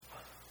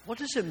what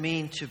does it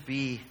mean to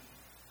be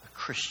a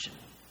Christian?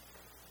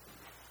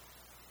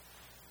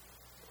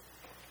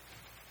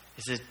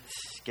 Is it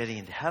getting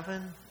into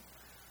heaven?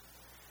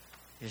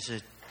 Is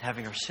it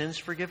having our sins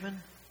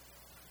forgiven?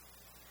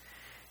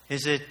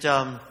 Is it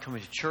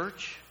coming to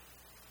church?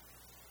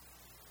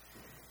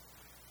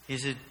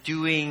 Is it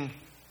doing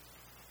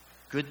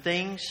good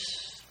things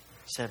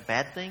instead of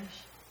bad things?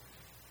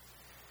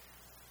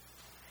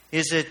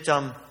 Is it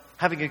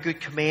having a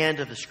good command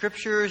of the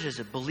Scriptures? Is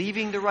it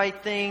believing the right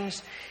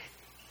things?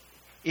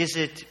 Is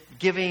it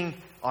giving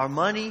our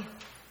money?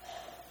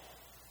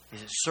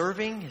 Is it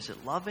serving? Is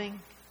it loving?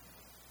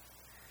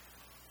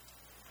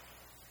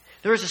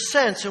 There is a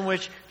sense in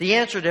which the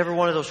answer to every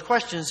one of those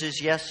questions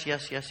is yes,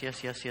 yes, yes,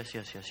 yes, yes, yes,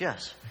 yes, yes,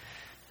 yes.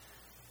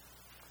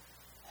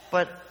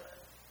 But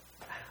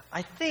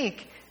I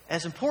think,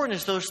 as important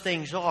as those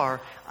things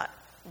are,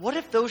 what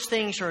if those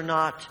things are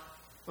not,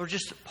 or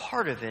just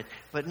part of it,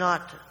 but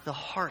not the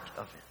heart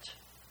of it?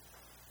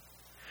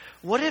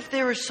 What if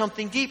there is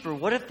something deeper?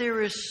 What if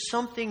there is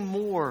something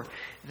more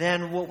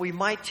than what we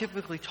might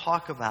typically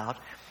talk about?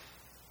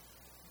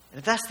 And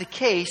if that's the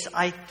case,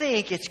 I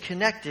think it's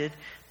connected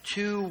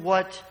to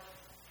what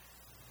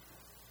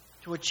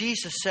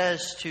Jesus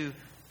says to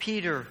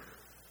Peter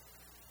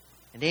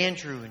and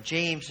Andrew and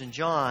James and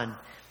John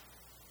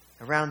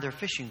around their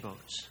fishing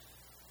boats.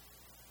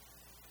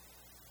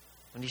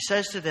 When he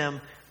says to them,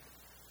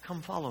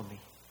 "Come follow me."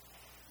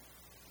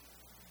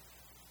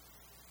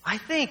 I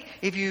think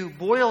if you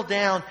boil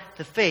down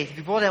the faith, if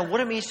you boil down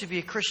what it means to be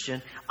a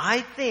Christian,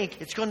 I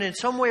think it's going to in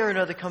some way or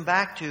another come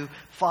back to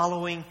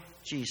following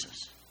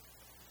Jesus.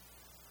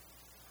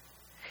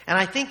 And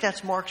I think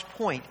that's Mark's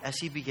point as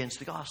he begins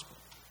the gospel.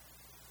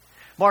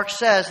 Mark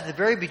says at the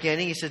very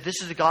beginning, he said,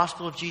 this is the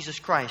gospel of Jesus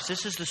Christ.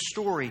 This is the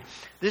story.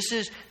 This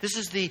is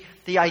the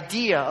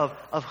idea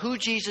of who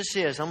Jesus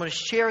is. I'm going to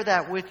share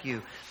that with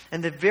you.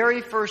 And the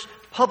very first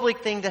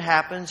public thing that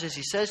happens is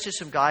he says to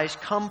some guys,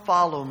 "Come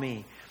follow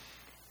me."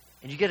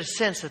 And you get a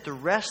sense that the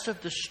rest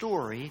of the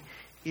story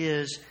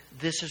is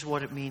this is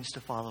what it means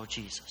to follow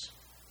Jesus.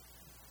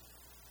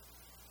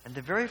 And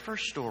the very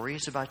first story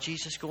is about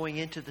Jesus going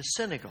into the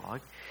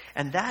synagogue.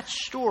 And that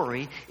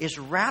story is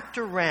wrapped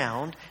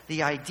around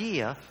the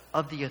idea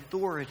of the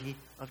authority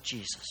of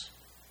Jesus.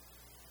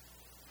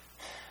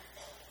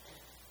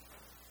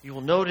 You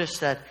will notice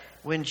that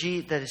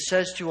that it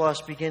says to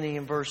us, beginning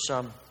in verse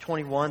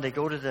 21, they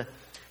go to the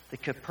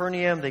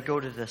Capernaum, they go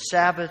to the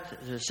Sabbath,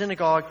 the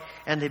synagogue,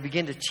 and they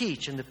begin to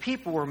teach. And the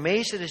people were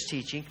amazed at his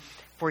teaching,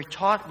 for he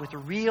taught with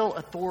real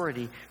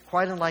authority,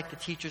 quite unlike the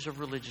teachers of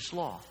religious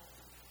law.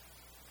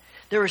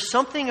 There is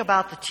something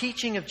about the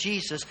teaching of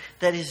Jesus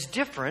that is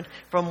different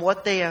from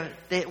what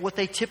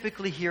they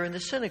typically hear in the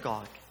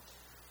synagogue.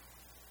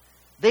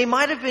 They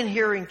might have been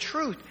hearing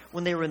truth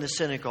when they were in the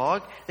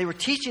synagogue. They were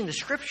teaching the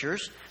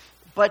Scriptures.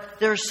 But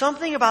there's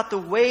something about the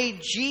way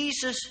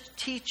Jesus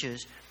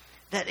teaches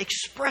that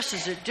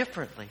expresses it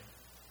differently.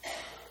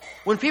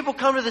 When people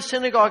come to the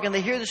synagogue and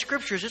they hear the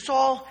Scriptures,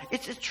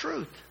 it's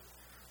truth.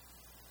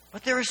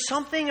 But there is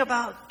something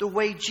about the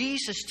way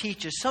Jesus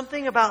teaches,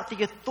 something about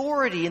the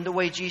authority in the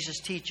way Jesus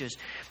teaches,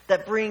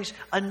 that brings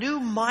a new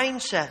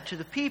mindset to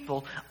the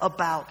people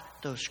about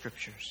those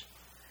Scriptures,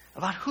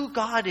 about who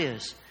God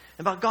is,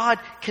 about God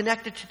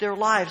connected to their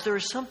lives. There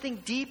is something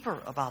deeper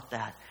about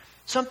that,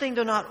 something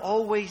they're not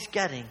always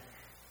getting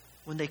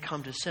when they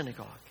come to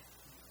synagogue.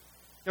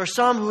 There are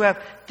some who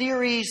have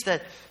theories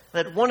that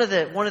one of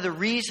the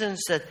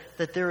reasons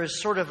that there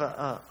is sort of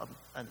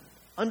an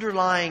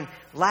underlying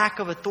lack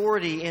of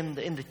authority in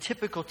the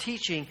typical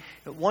teaching,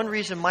 one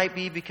reason might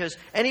be because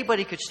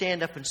anybody could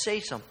stand up and say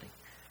something.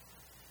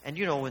 And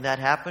you know, when that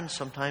happens,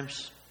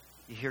 sometimes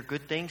you hear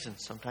good things and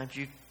sometimes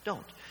you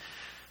don't.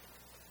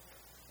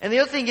 And the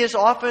other thing is,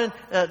 often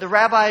the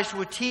rabbis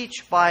would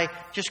teach by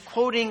just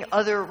quoting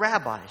other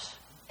rabbis.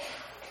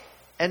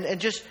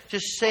 And just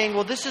saying,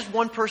 well, this is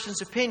one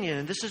person's opinion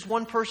and this is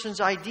one person's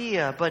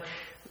idea, but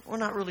we're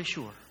not really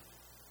sure.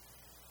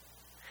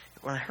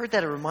 When I heard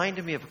that, it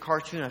reminded me of a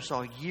cartoon I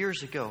saw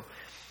years ago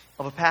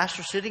of a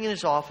pastor sitting in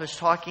his office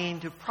talking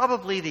to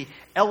probably the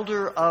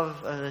elder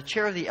of the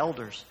chair of the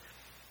elders.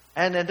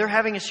 And then they're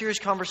having a serious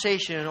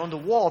conversation. And on the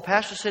wall,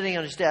 pastor's sitting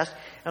on his desk.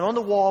 And on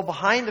the wall,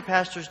 behind the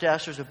pastor's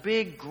desk, there's a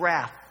big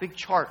graph, big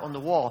chart on the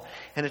wall.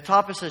 And at the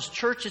top it says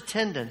church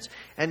attendance.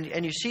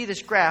 And you see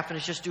this graph and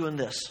it's just doing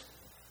this.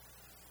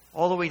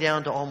 All the way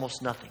down to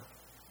almost nothing.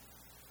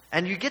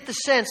 And you get the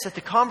sense that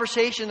the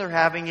conversation they're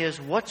having is,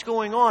 what's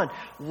going on?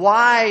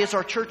 Why is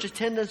our church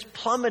attendance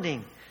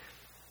plummeting?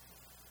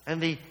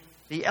 And the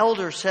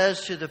elder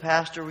says to the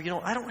pastor,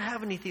 I don't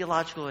have any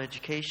theological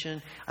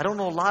education. I don't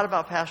know a lot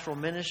about pastoral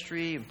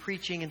ministry and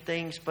preaching and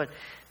things, but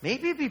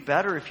maybe it'd be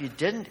better if you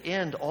didn't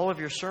end all of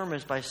your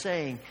sermons by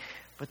saying,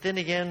 but then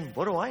again,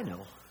 what do I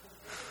know?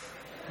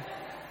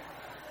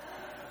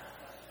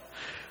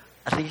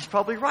 I think he's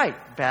probably right.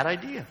 Bad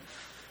idea.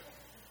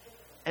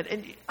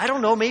 And I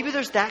don't know, maybe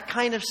there's that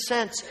kind of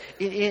sense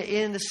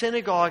in the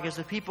synagogue as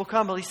the people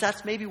come. At least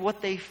that's maybe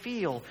what they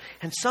feel.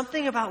 And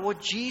something about what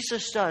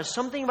Jesus does,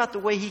 something about the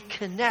way he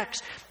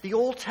connects the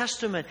Old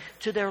Testament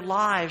to their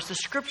lives, the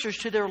Scriptures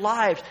to their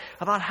lives,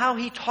 about how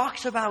he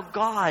talks about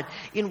God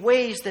in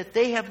ways that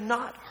they have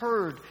not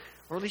heard,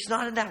 or at least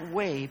not in that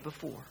way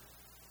before.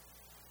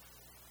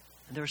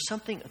 And there's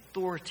something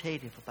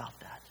authoritative about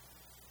that.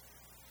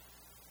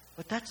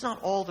 But that's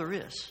not all there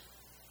is.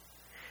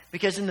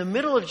 Because in the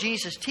middle of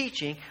Jesus'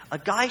 teaching, a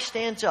guy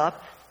stands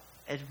up,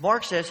 as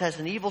Mark says, has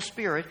an evil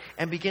spirit,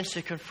 and begins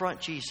to confront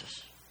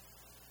Jesus.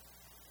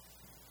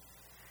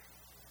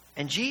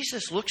 And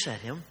Jesus looks at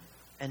him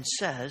and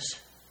says,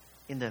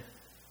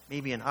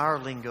 maybe in our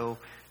lingo,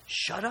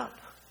 shut up.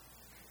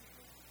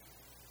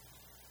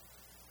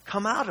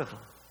 Come out of him.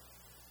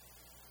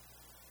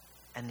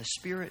 And the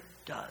spirit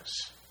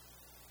does.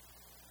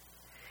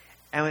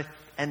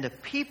 And the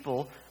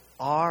people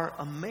are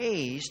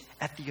amazed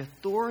at the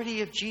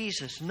authority of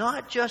Jesus,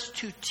 not just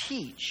to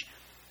teach,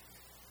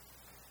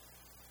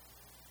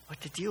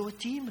 but to deal with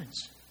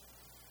demons,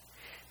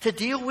 to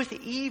deal with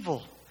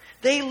evil.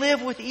 They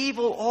live with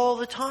evil all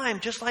the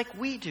time, just like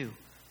we do.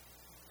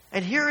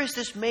 And here is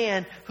this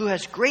man who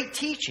has great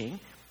teaching,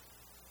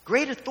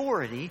 great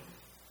authority,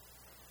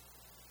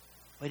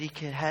 but he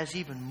has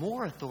even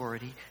more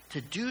authority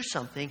to do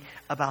something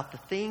about the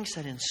things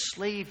that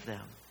enslave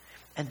them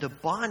and the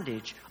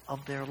bondage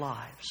of their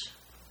lives.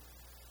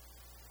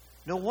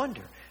 No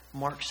wonder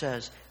Mark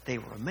says they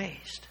were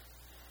amazed.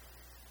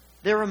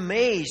 They're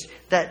amazed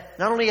that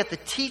not only at the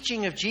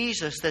teaching of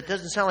Jesus that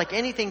doesn't sound like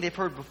anything they've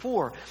heard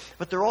before,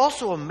 but they're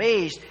also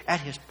amazed at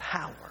his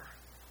power.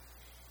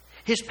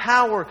 His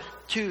power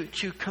to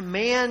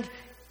command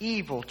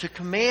evil, to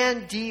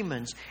command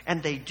demons,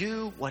 and they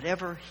do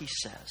whatever he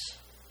says.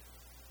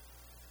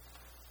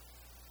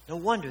 No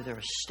wonder they're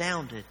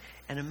astounded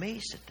and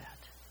amazed at that.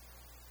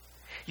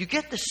 You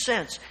get the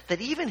sense that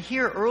even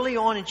here early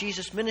on in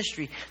Jesus'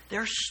 ministry,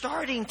 they're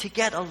starting to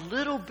get a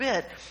little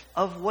bit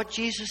of what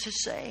Jesus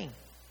is saying.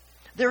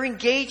 They're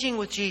engaging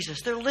with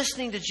Jesus. They're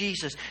listening to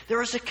Jesus.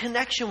 There is a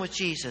connection with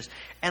Jesus.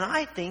 And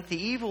I think the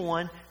evil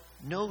one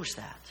knows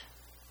that.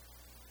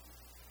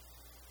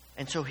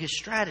 And so his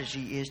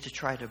strategy is to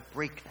try to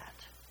break that.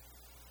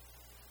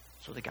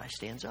 So the guy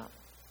stands up.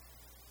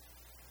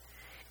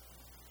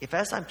 If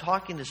as I'm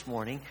talking this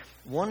morning,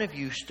 one of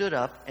you stood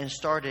up and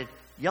started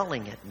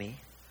yelling at me,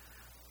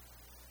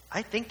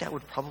 I think that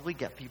would probably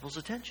get people's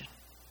attention.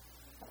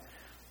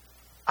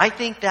 I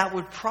think that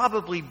would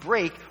probably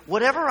break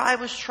whatever I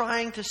was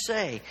trying to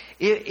say.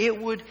 It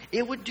would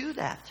do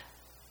that.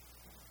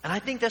 And I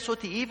think that's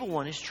what the evil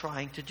one is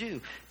trying to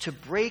do, to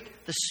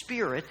break the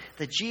spirit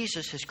that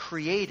Jesus has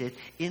created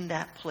in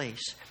that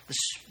place.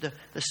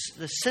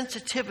 The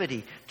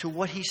sensitivity to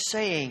what he's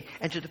saying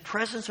and to the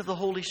presence of the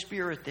Holy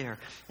Spirit there.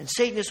 And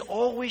Satan is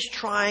always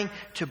trying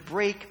to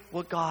break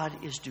what God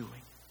is doing.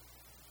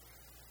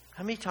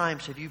 How many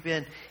times have you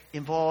been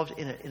involved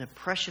in a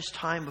precious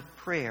time of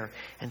prayer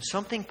and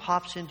something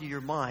pops into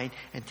your mind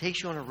and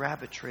takes you on a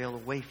rabbit trail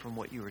away from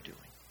what you were doing?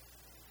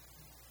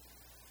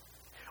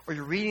 Or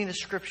you're reading the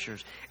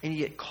Scriptures and you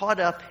get caught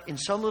up in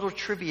some little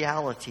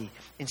triviality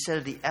instead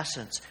of the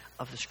essence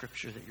of the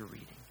Scripture that you're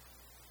reading.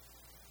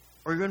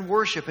 Or you're in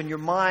worship and your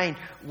mind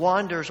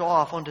wanders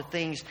off onto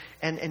things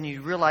and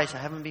you realize, I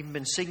haven't even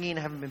been singing,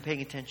 I haven't been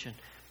paying attention.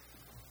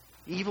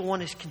 The evil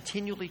one is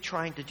continually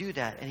trying to do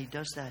that, and he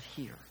does that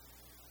here.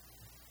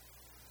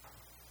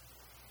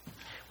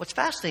 What's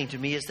fascinating to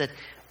me is that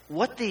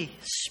what the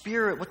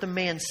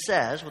man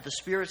says, what the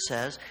Spirit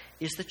says,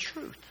 is the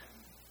truth.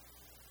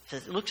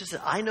 It looks and says,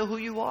 I know who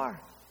you are.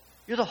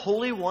 You're the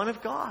Holy One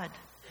of God.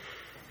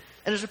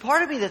 And there's a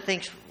part of me that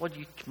thinks, well,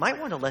 you might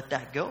want to let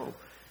that go.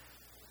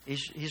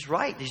 He's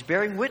right. He's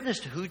bearing witness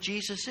to who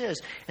Jesus is.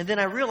 And then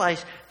I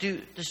realize,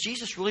 does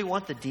Jesus really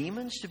want the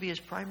demons to be his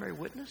primary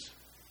witness?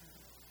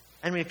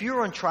 I mean, if you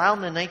were on trial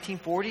in the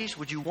 1940s,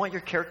 would you want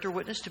your character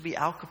witness to be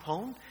Al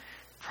Capone?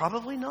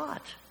 Probably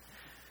not.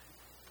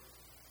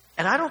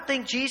 And I don't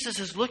think Jesus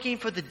is looking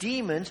for the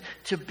demons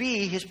to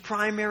be his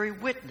primary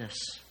witness.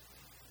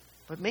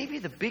 But maybe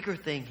the bigger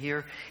thing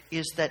here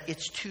is that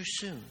it's too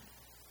soon.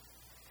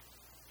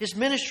 His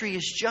ministry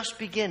is just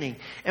beginning.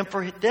 And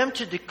for them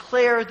to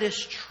declare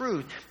this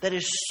truth that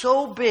is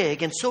so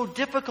big and so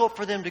difficult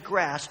for them to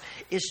grasp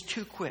is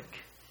too quick.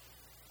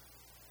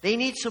 They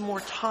need some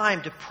more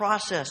time to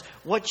process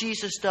what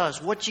Jesus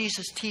does, what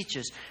Jesus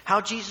teaches,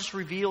 how Jesus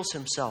reveals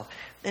himself.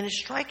 And it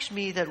strikes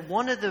me that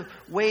one of the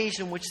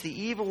ways in which the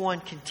evil one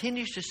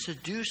continues to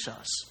seduce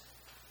us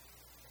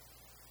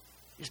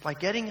is by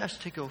getting us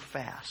to go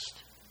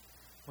fast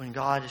when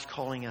God is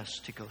calling us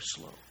to go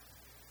slow.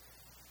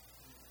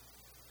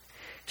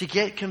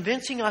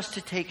 Convincing us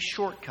to take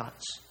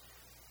shortcuts,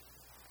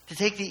 to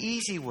take the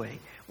easy way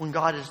when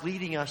God is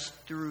leading us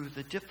through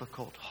the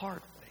difficult, hard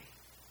way.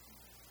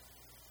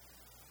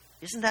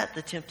 Isn't that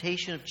the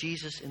temptation of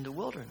Jesus in the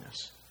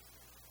wilderness?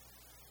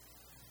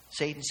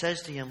 Satan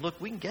says to him, look,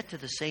 we can get to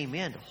the same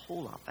end a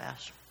whole lot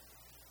faster.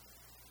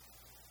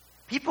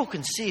 People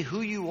can see who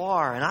you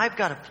are, and I've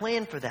got a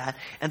plan for that,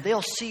 and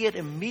they'll see it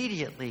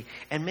immediately.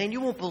 And man, you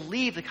won't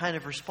believe the kind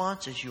of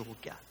responses you will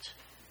get.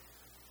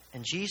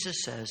 And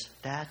Jesus says,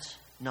 that's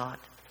not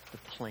the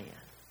plan.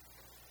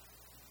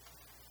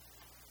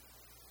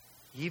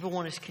 The evil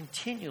one is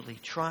continually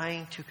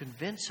trying to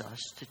convince us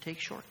to take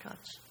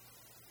shortcuts.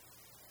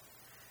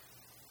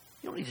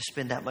 You don't need to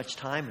spend that much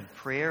time in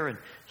prayer and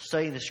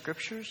studying the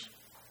Scriptures.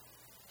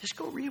 Just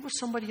go read what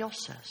somebody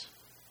else says.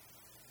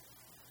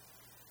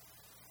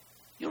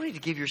 You don't need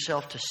to give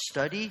yourself to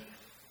study.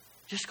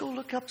 Just go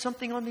look up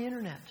something on the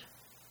internet.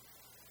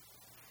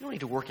 You don't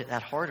need to work it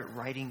that hard at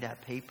writing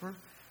that paper.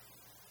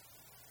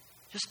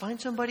 Just find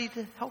somebody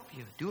to help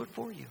you. Do it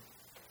for you.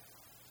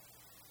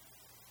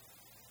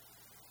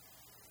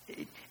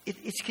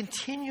 It's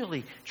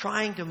continually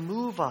trying to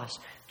move us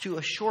to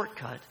a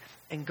shortcut.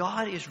 And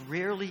God is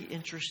rarely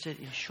interested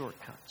in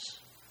shortcuts.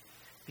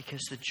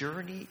 Because the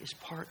journey is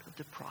part of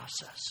the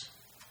process.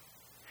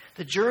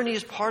 The journey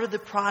is part of the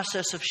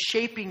process of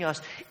shaping us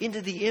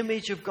into the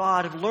image of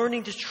God, of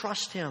learning to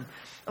trust Him,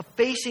 of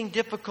facing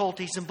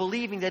difficulties and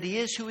believing that He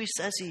is who He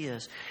says He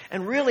is.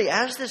 And really,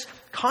 as this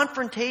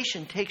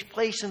confrontation takes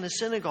place in the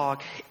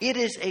synagogue, it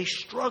is a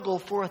struggle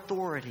for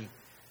authority.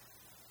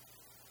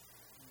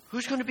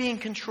 Who's going to be in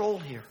control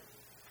here?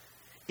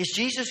 Is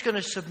Jesus going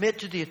to submit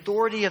to the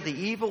authority of the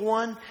evil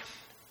one?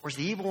 Or is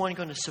the evil one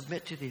going to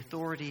submit to the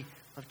authority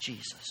of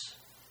Jesus?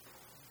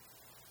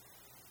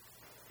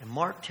 And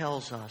Mark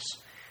tells us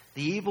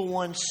the evil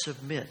one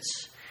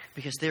submits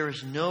because there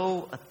is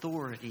no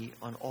authority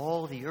on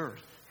all the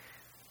earth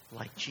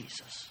like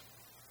Jesus.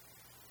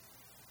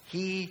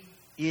 He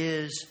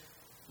is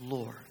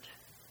Lord.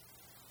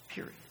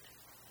 Period.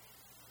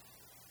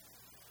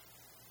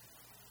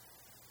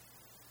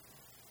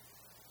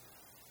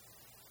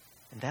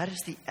 And that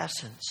is the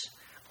essence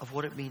of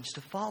what it means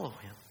to follow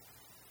Him.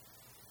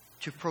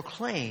 To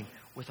proclaim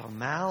with our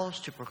mouths,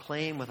 to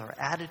proclaim with our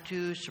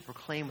attitudes, to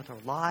proclaim with our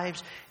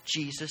lives,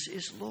 Jesus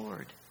is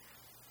Lord.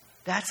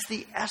 That's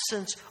the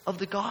essence of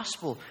the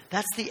gospel.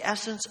 That's the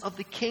essence of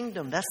the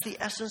kingdom. That's the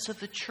essence of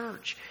the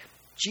church.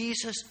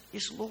 Jesus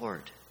is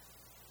Lord.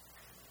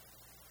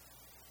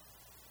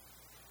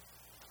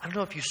 I don't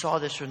know if you saw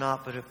this or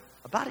not, but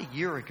about a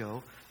year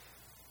ago,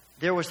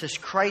 there was this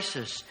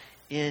crisis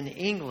in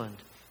England,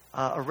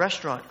 a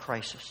restaurant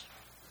crisis.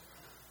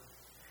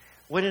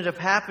 What ended up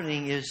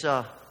happening is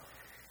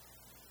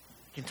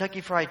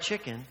Kentucky Fried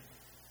Chicken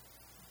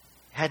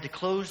had to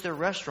close their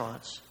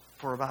restaurants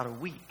for about a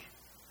week.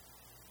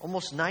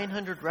 Almost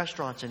 900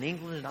 restaurants in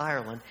England and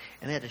Ireland,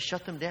 and they had to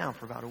shut them down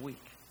for about a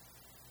week.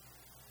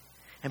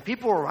 And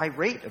people were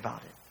irate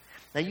about it.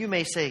 Now you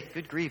may say,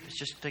 good grief, it's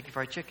just Kentucky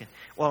Fried Chicken.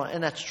 Well,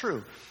 and that's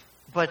true.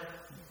 But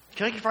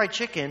Kentucky Fried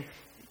Chicken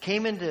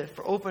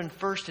opened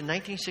first in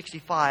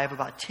 1965,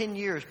 about 10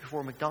 years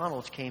before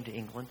McDonald's came to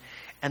England.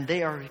 And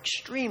they are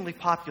extremely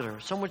popular.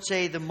 Some would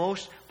say the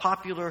most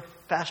popular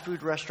fast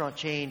food restaurant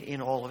chain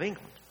in all of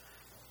England.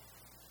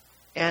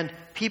 And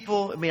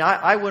people,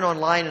 I went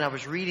online and I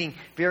was reading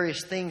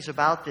various things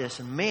about this.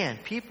 And man,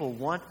 people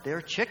want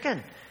their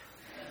chicken.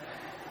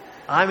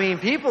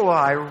 People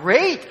are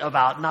irate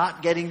about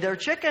not getting their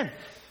chicken.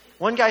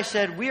 One guy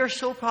said, we are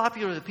so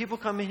popular that people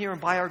come in here and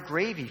buy our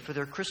gravy for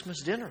their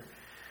Christmas dinner.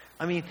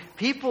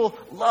 People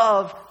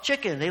love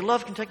chicken. They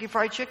love Kentucky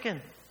Fried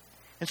Chicken.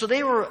 And so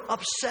they were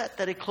upset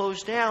that it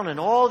closed down, and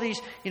all these,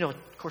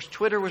 of course,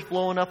 Twitter was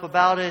blowing up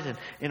about it,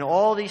 and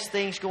all these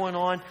things going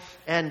on.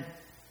 And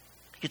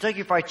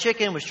Kentucky Fried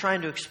Chicken was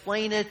trying to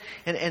explain it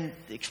and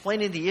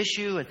explaining the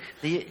issue. And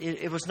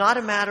it was not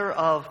a matter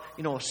of,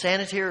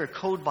 sanitary or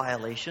code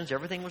violations.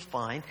 Everything was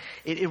fine.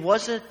 It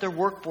wasn't their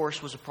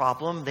workforce was a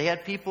problem. They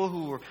had people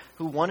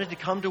who wanted to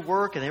come to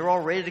work, and they were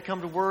all ready to come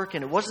to work.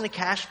 And it wasn't a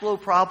cash flow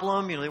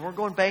problem. They weren't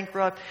going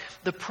bankrupt.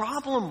 The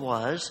problem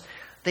was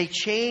they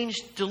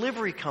changed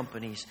delivery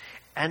companies.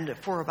 And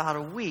for about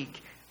a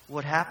week,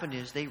 what happened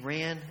is they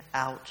ran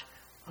out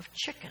of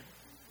chicken.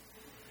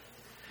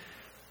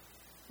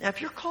 Now, if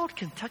you're called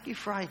Kentucky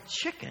Fried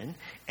Chicken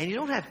and you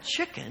don't have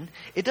chicken,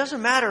 it doesn't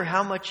matter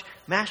how much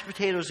mashed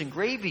potatoes and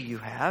gravy you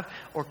have,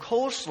 or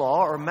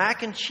coleslaw, or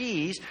mac and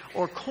cheese,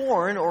 or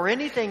corn, or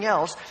anything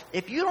else.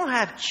 If you don't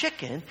have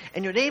chicken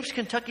and your name's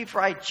Kentucky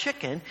Fried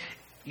Chicken,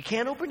 you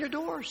can't open your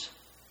doors.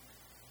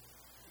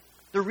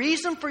 The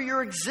reason for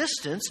your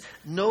existence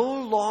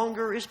no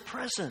longer is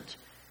present.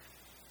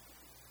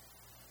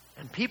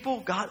 And people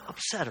got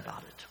upset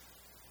about it.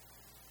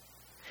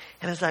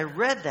 And as I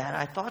read that,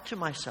 I thought to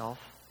myself,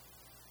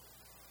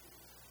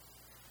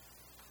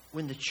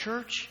 when the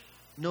church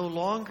no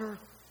longer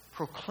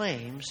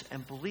proclaims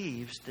and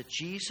believes that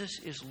Jesus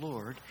is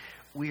Lord,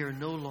 we are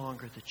no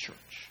longer the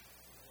church.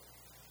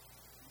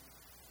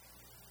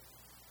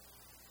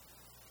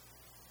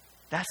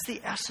 That's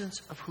the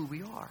essence of who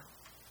we are.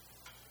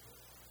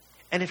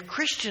 And if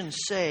Christians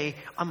say,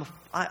 I'm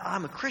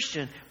a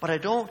Christian, but I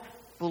don't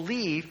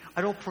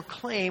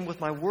proclaim with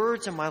my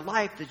words and my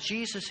life that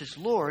Jesus is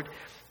Lord,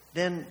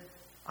 then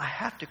I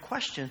have to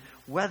question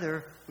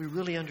whether we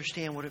really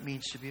understand what it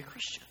means to be a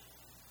Christian.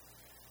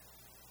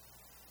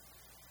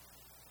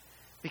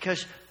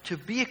 Because to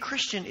be a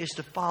Christian is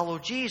to follow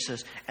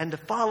Jesus. And to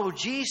follow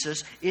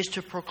Jesus is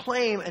to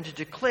proclaim and to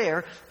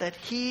declare that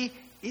He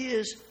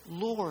is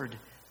Lord.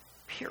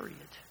 Period.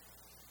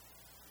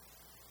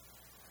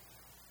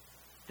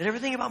 That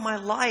everything about my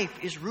life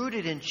is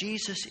rooted in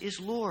Jesus is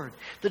Lord.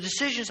 The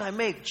decisions I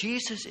make,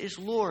 Jesus is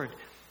Lord.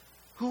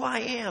 Who I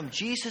am,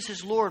 Jesus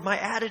is Lord. My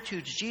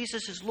attitudes,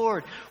 Jesus is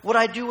Lord. What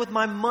I do with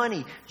my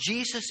money,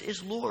 Jesus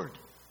is Lord.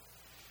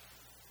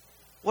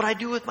 What I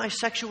do with my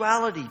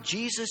sexuality,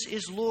 Jesus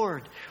is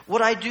Lord.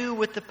 What I do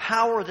with the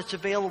power that's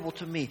available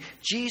to me,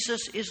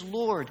 Jesus is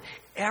Lord.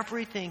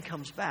 Everything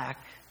comes back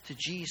to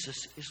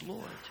Jesus is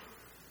Lord.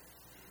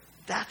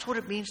 That's what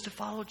it means to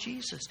follow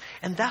Jesus.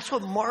 And that's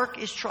what Mark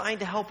is trying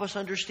to help us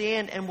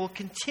understand and will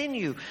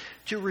continue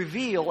to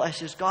reveal as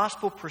his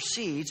gospel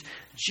proceeds.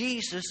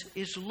 Jesus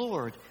is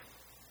Lord.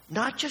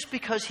 Not just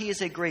because He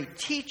is a great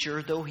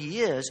teacher, though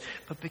He is,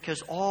 but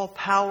because all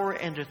power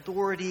and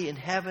authority in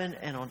heaven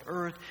and on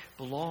earth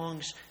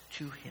belongs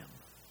to Him.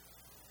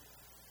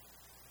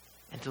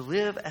 And to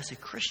live as a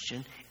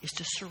Christian is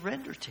to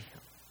surrender to Him,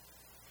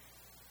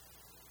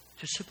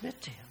 to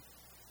submit to Him.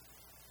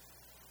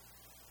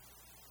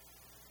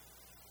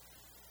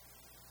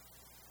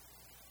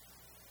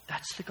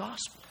 That's the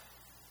gospel.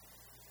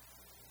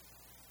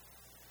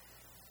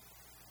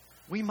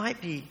 We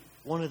might be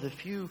one of the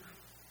few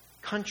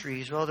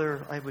countries, rather,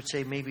 I would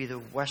say maybe the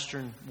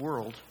Western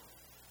world,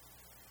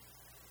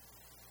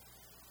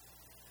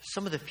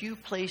 some of the few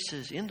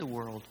places in the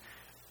world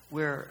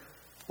where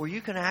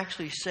you can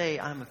actually say,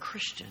 I'm a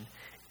Christian,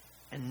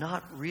 and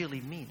not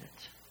really mean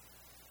it.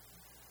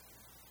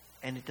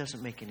 And it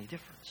doesn't make any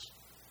difference,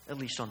 at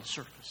least on the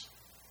surface.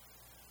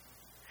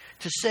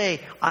 To say,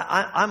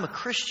 I'm a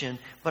Christian,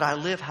 but I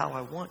live how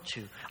I want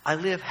to. I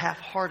live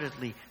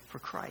half-heartedly for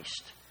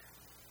Christ.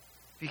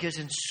 Because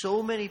in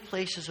so many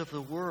places of the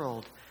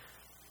world,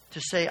 to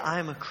say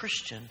I'm a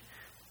Christian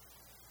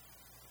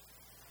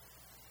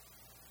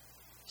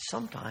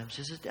sometimes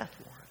is a death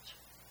warrant.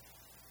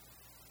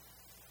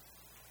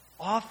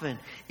 Often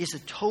is a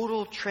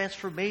total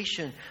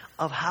transformation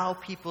of how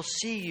people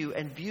see you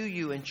and view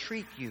you and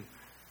treat you.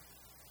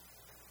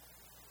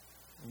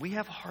 We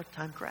have a hard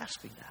time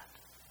grasping that.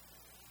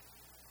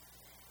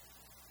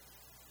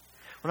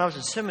 When I was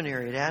in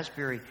seminary at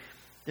Asbury,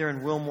 there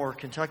in Wilmore,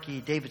 Kentucky,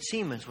 David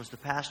Seamans was the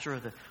pastor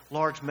of the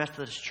large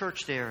Methodist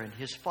church there, and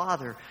his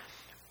father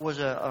was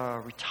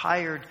a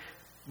retired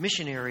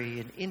missionary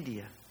in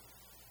India.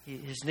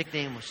 His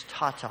nickname was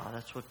Tata.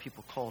 That's what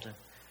people called him.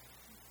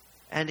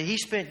 And he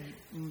spent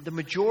the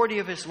majority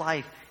of his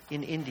life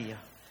in India.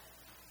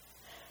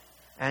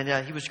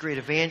 And he was a great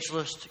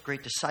evangelist, a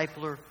great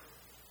discipler.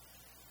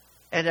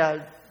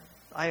 And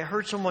I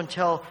heard someone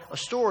tell a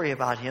story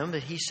about him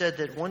that he said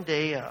that one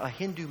day a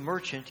Hindu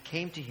merchant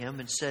came to him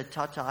and said,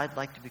 Tata, I'd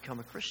like to become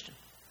a Christian.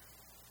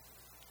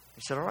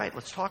 He said, all right,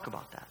 let's talk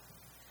about that.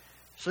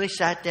 So they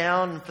sat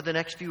down for the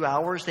next few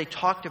hours. They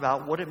talked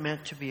about what it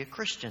meant to be a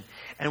Christian.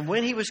 And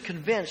when he was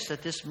convinced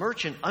that this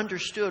merchant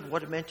understood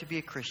what it meant to be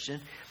a Christian,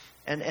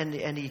 and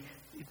he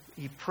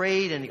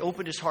prayed and he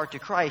opened his heart to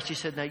Christ, he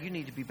said, now you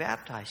need to be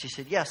baptized. He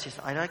said, yes. He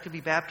said, I'd like to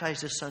be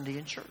baptized this Sunday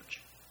in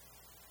church.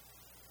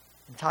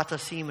 And Tata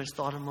Seamans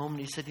thought a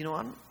moment. He said,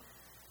 I'm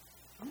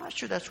not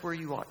sure that's where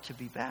you ought to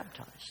be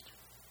baptized.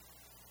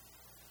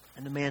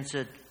 And the man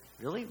said,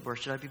 really? Where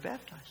should I be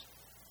baptized?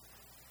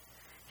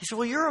 He said,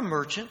 well, you're a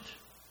merchant.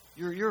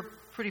 You're a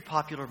pretty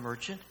popular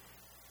merchant.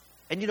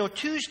 And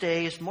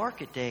Tuesday is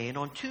market day. And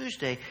on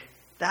Tuesday,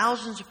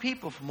 thousands of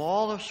people from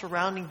all the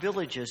surrounding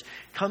villages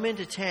come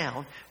into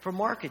town for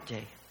market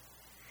day.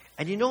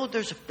 And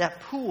there's that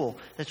pool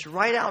that's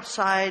right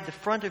outside the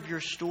front of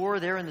your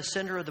store there in the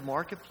center of the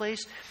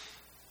marketplace.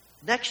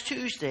 Next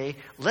Tuesday,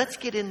 let's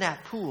get in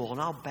that pool and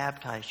I'll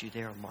baptize you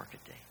there on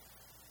market day.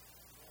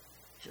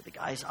 He said the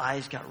guy's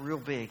eyes got real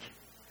big.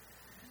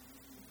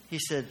 He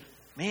said,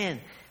 man,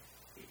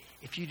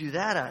 if you do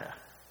that,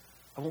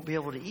 I won't be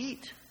able to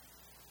eat.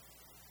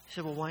 He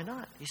said, well, why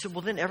not? He said,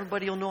 well, then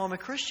everybody will know I'm a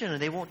Christian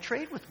and they won't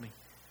trade with me.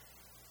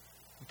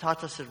 And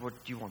Tata said, well,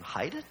 do you want to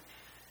hide it?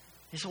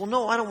 He said, well,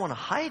 no, I don't want to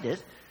hide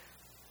it.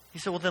 He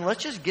said, well, then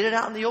let's just get it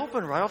out in the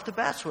open right off the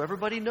bat so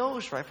everybody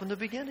knows right from the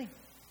beginning.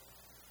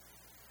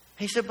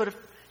 He said, but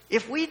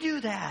if we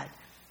do that,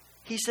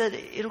 he said,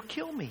 it'll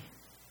kill me.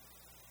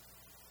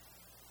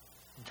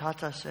 And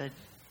Tata said,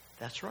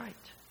 that's right.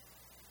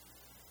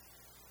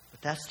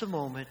 But that's the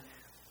moment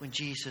when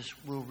Jesus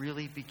will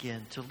really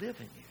begin to live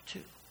in you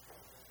too.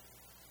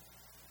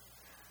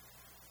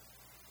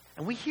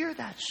 And we hear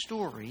that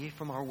story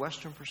from our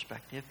Western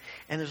perspective,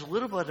 and there's a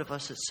little bit of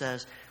us that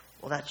says,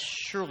 well, that's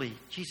surely,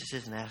 Jesus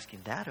isn't asking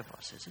that of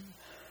us, is he?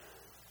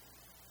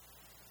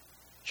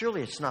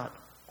 Surely it's not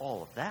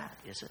all of that,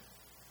 is it?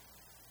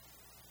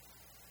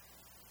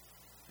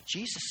 But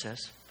Jesus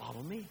says,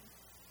 follow me.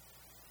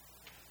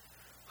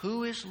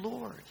 Who is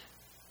Lord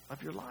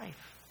of your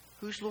life?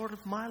 Who's Lord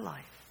of my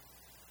life?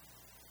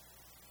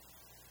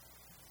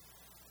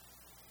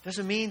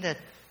 Doesn't mean that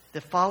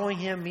following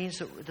him means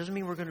that it doesn't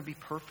mean we're going to be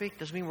perfect.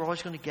 Doesn't mean we're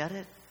always going to get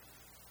it.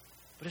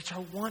 But it's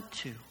our want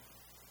to.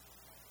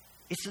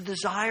 It's the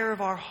desire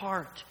of our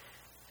heart.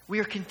 We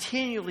are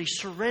continually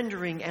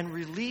surrendering and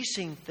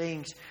releasing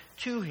things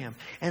to Him.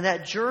 And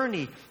that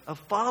journey of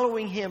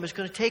following Him is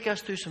going to take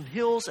us through some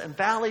hills and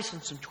valleys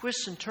and some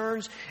twists and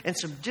turns and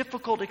some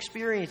difficult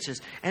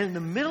experiences. And in the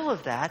middle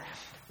of that,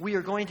 we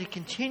are going to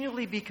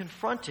continually be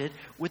confronted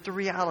with the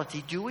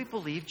reality, do we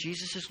believe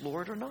Jesus is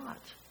Lord or not?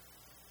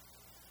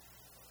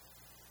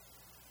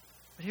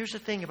 But here's the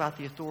thing about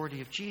the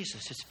authority of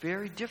Jesus. It's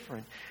very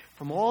different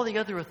from all the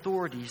other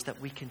authorities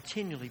that we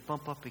continually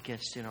bump up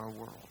against in our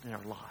world, in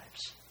our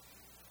lives.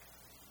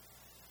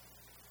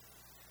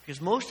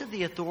 Because most of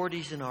the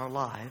authorities in our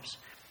lives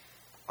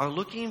are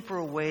looking for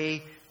a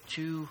way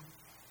to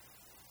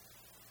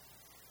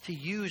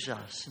use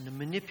us and to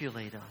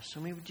manipulate us.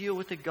 And we deal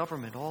with the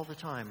government all the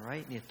time,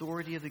 right? And the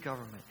authority of the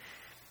government.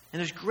 And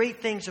there's great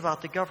things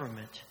about the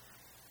government.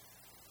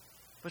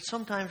 But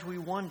sometimes we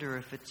wonder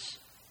if it's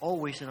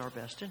always in our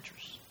best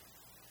interest.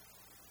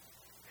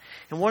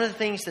 And one of the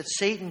things that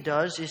Satan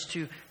does is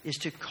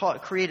to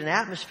create an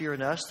atmosphere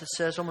in us that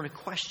says, I'm going to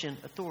question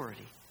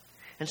authority.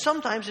 And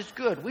sometimes it's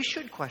good. We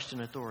should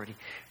question authority.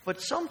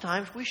 But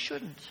sometimes we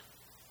shouldn't.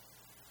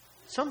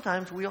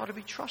 Sometimes we ought to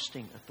be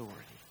trusting authority.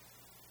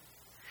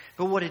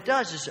 But what it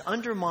does is it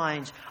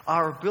undermines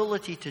our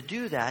ability to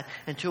do that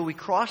until we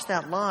cross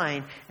that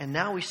line and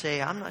now we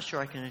say, I'm not sure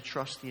I can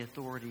trust the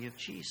authority of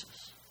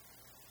Jesus.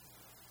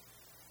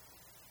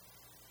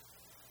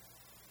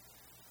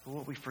 But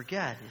what we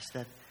forget is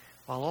that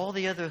while all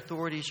the other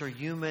authorities are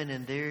human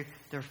and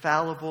they're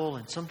fallible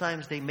and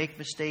sometimes they make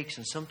mistakes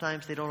and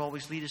sometimes they don't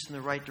always lead us in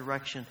the right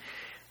direction,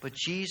 but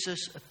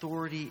Jesus'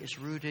 authority is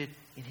rooted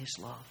in His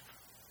love.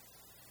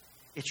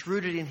 It's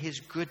rooted in His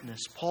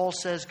goodness. Paul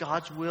says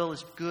God's will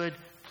is good,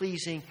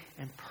 pleasing,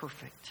 and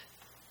perfect.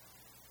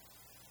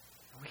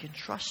 And we can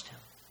trust Him.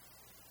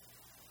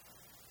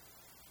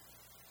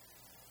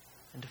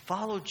 And to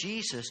follow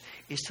Jesus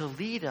is to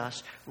lead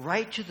us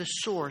right to the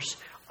source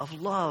of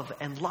love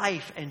and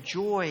life and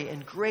joy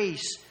and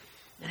grace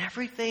and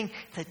everything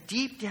that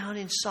deep down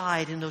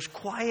inside in those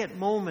quiet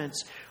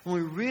moments when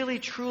we really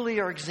truly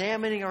are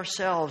examining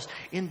ourselves,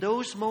 in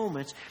those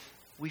moments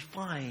we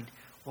find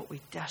what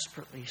we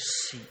desperately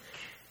seek,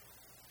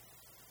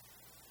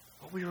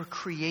 what we were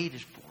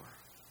created for,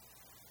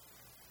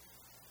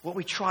 what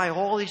we try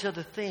all these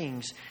other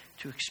things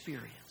to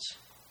experience.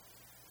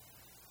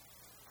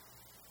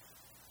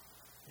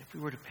 If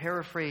we were to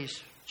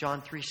paraphrase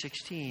John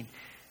 3:16,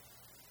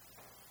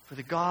 for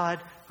the God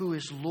who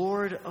is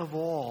Lord of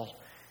all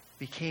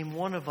became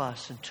one of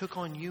us and took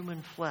on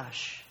human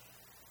flesh.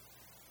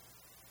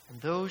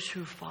 And those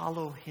who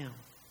follow Him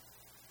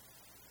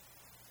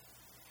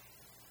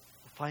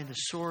will find the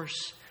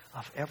source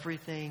of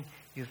everything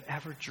you've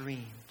ever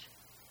dreamed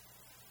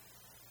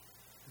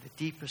in the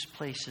deepest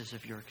places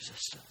of your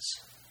existence.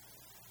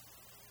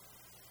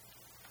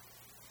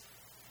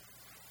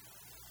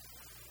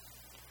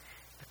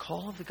 The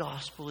call of the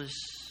gospel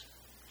is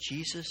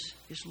Jesus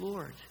is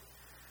Lord.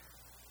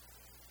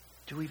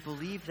 Do we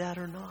believe that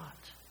or not?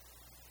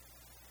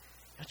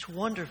 It's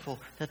wonderful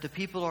that the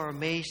people are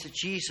amazed at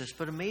Jesus,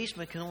 but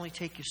amazement can only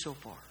take you so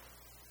far.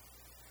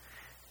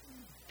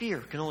 Fear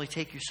can only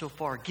take you so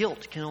far.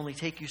 Guilt can only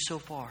take you so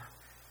far.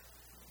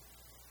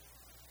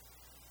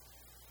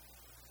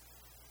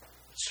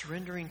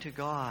 Surrendering to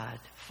God,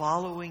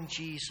 following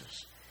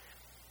Jesus,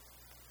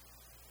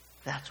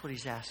 that's what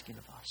He's asking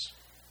of us.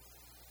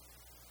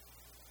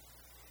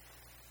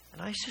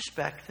 And I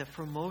suspect that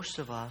for most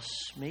of us,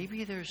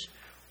 maybe there's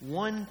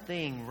one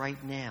thing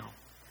right now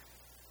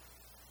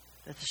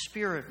that the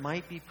Spirit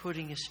might be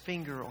putting His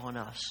finger on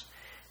us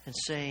and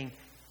saying,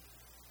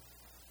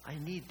 I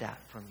need that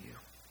from you.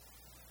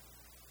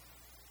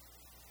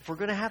 If we're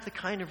going to have the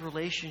kind of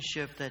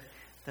relationship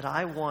that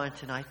I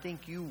want and I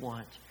think you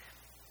want,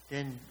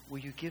 then will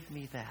you give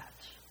me that?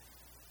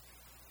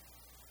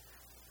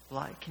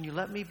 Can you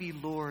let me be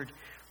Lord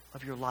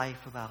of your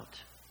life about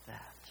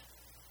that?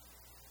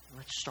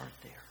 Let's start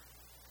there.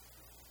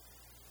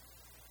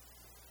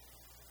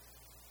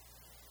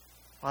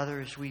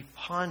 Father, as we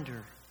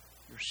ponder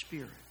your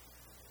Spirit,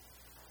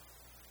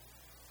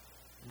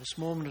 in this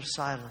moment of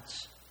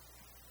silence,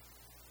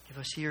 give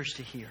us ears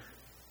to hear.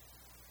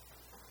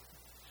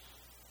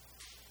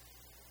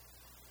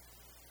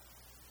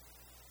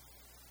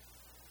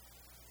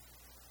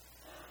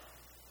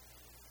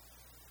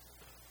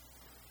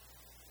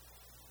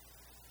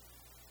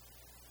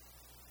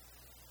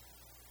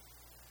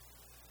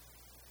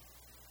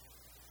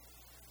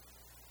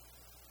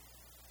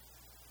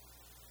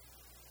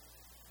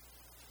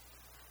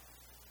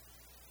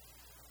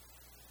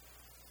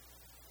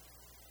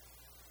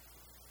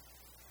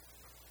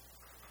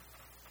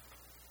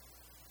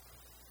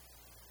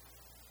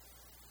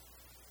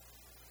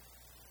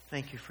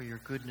 Thank you for your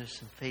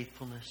goodness and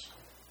faithfulness.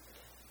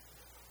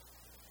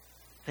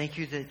 Thank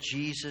you that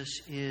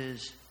Jesus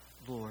is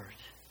Lord.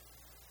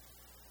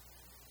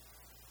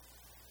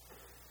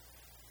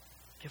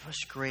 Give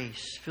us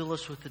grace. Fill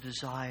us with the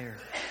desire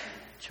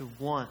to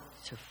want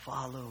to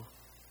follow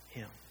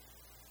Him.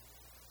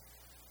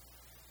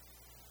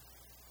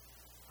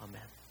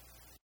 Amen.